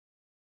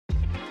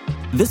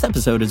This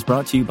episode is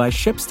brought to you by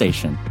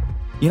ShipStation.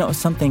 You know,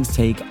 some things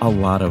take a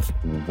lot of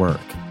work,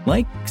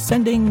 like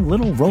sending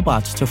little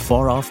robots to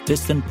far-off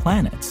distant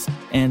planets.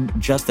 And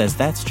just as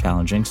that's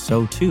challenging,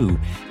 so too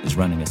is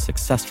running a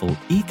successful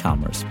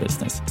e-commerce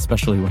business,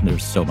 especially when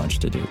there's so much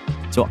to do.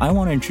 So I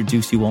want to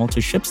introduce you all to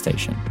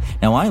ShipStation.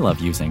 Now, I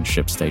love using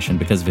ShipStation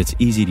because of its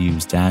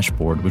easy-to-use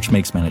dashboard, which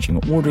makes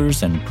managing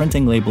orders and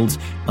printing labels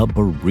a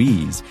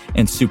breeze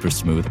and super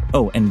smooth.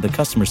 Oh, and the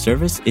customer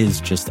service is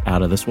just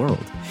out of this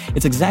world.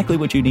 It's exactly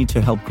what you need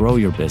to help grow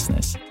your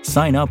business.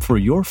 Sign up for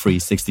your free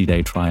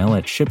 60-day trial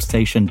at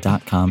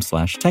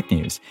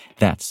shipstation.com/technews.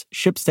 That's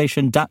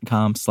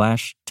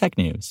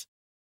shipstation.com/technews.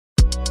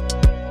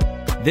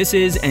 This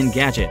is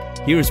Engadget.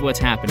 Here's what's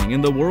happening in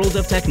the world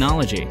of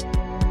technology.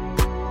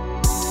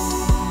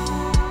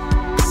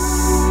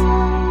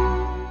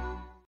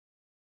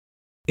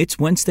 It's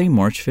Wednesday,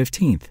 March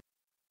 15th.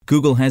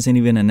 Google hasn't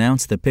even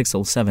announced the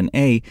Pixel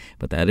 7a,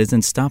 but that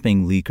isn't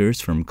stopping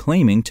leakers from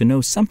claiming to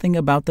know something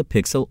about the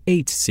Pixel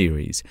 8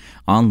 series.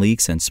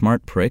 OnLeaks and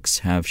SmartPrix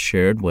have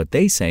shared what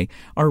they say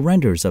are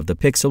renders of the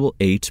Pixel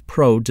 8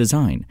 Pro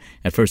design.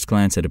 At first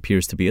glance, it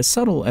appears to be a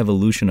subtle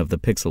evolution of the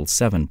Pixel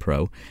 7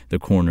 Pro. The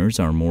corners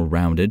are more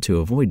rounded to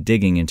avoid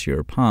digging into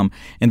your palm,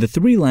 and the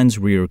 3-lens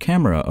rear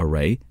camera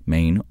array,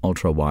 main,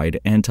 ultra-wide,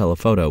 and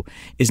telephoto,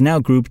 is now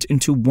grouped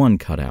into one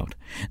cutout.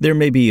 There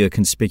may be a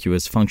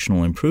conspicuous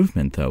functional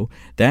improvement, though.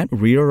 That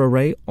rear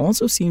array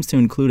also seems to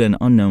include an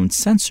unknown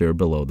sensor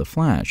below the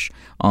flash.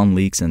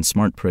 OnLeaks and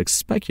SmartPrix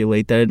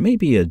speculate that it may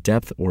be a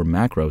depth or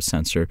macro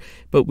sensor,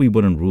 but we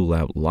wouldn't rule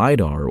out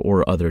LiDAR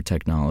or other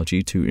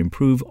technology to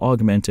improve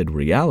augmented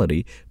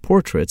reality,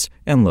 portraits,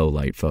 and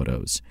low-light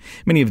photos.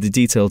 Many of the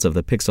details of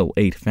the Pixel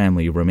 8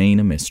 family remain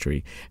a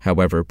mystery.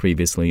 However,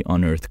 previously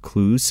unearthed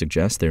clues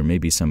suggest there may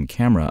be some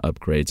camera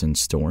upgrades in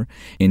store.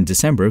 In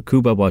December,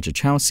 Kuba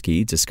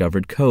Wojciechowski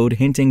discovered code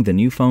hinting the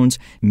new phones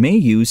may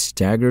use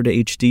staggered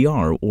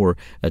HDR, or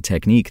a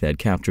technique that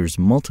captures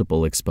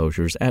multiple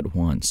exposures at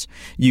once.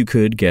 You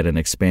could get an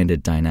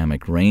expanded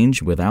dynamic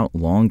range without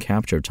long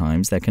capture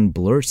times that can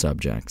blur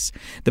subjects.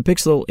 The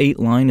Pixel 8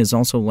 line is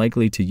also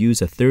likely to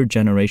use a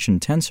third-generation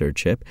Tensor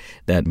chip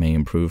that may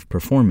improve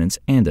performance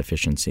and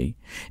efficiency.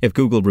 If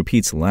Google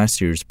repeats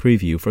last year's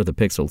preview for the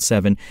Pixel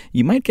 7,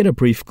 you might get a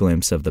brief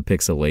glimpse of the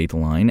Pixel 8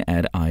 line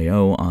at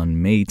I/O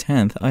on May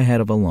 10th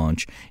ahead of a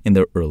launch in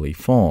the early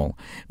fall.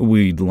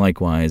 We'd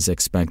likewise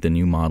expect the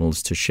new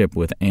models to ship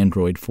with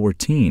Android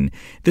 14.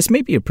 This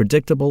may be a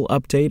predictable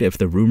update if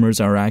the rumors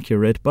are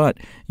accurate, but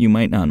you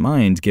might not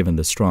mind given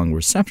the strong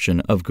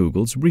reception of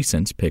Google's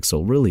recent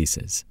Pixel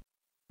releases.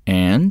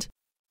 And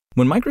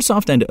when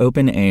Microsoft and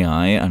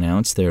OpenAI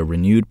announced their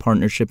renewed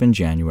partnership in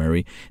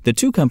January, the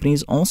two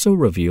companies also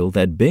revealed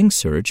that Bing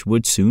Search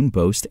would soon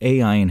boast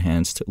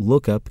AI-enhanced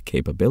lookup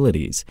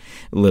capabilities.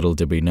 Little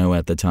did we know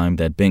at the time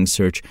that Bing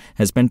Search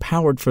has been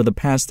powered for the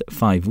past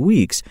 5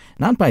 weeks,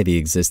 not by the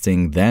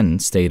existing then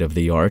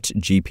state-of-the-art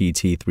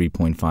GPT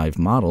 3.5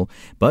 model,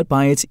 but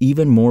by its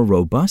even more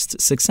robust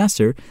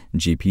successor,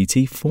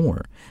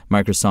 GPT-4.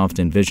 Microsoft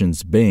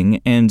envisions Bing,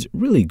 and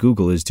really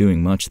Google is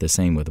doing much the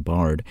same with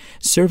Bard,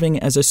 serving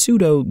as a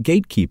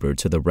pseudo-gatekeeper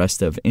to the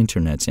rest of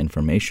Internet's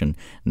information,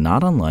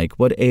 not unlike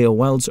what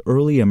AOL's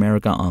early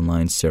America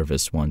Online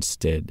service once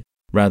did.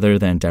 Rather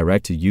than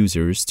direct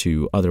users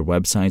to other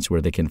websites where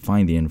they can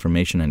find the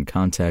information and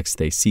context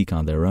they seek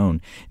on their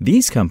own,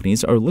 these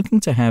companies are looking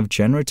to have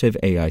generative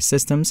AI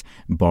systems,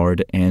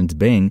 Bard and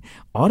Bing,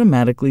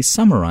 automatically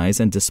summarize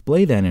and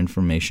display that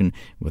information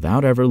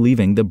without ever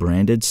leaving the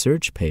branded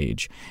search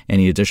page.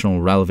 Any additional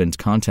relevant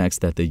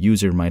context that the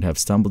user might have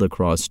stumbled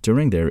across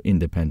during their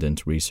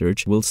independent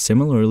research will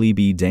similarly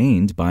be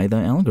deigned by the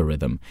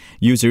algorithm.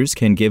 Users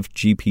can give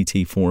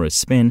GPT-4 a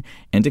spin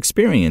and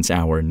experience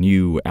our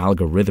new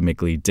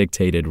algorithmically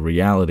dictated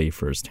reality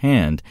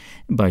firsthand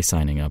by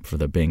signing up for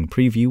the Bing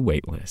Preview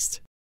waitlist.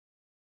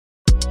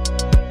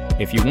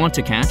 If you want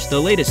to catch the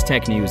latest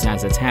tech news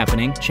as it's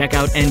happening, check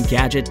out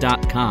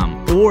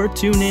Engadget.com or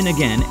tune in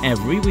again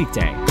every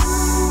weekday.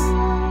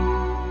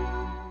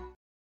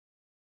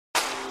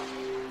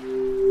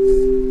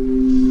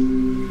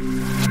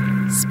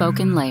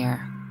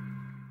 SpokenLayer.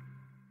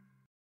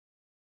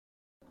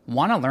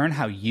 Want to learn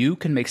how you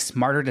can make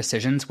smarter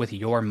decisions with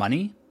your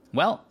money?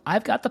 Well,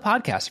 I've got the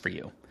podcast for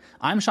you.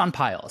 I'm Sean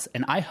Piles,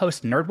 and I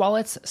host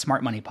NerdWallet's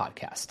Smart Money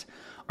Podcast.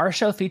 Our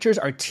show features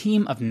our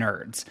team of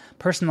nerds,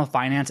 personal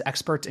finance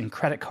experts in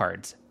credit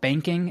cards,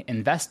 banking,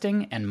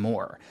 investing, and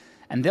more.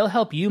 And they'll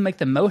help you make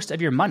the most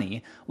of your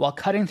money while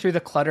cutting through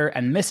the clutter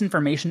and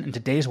misinformation in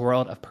today's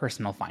world of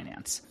personal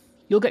finance.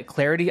 You'll get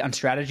clarity on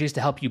strategies to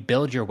help you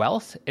build your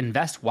wealth,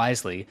 invest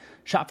wisely,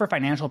 shop for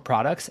financial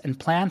products, and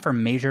plan for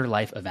major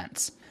life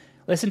events.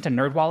 Listen to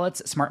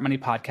NerdWallet's Smart Money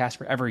Podcast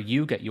wherever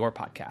you get your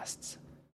podcasts.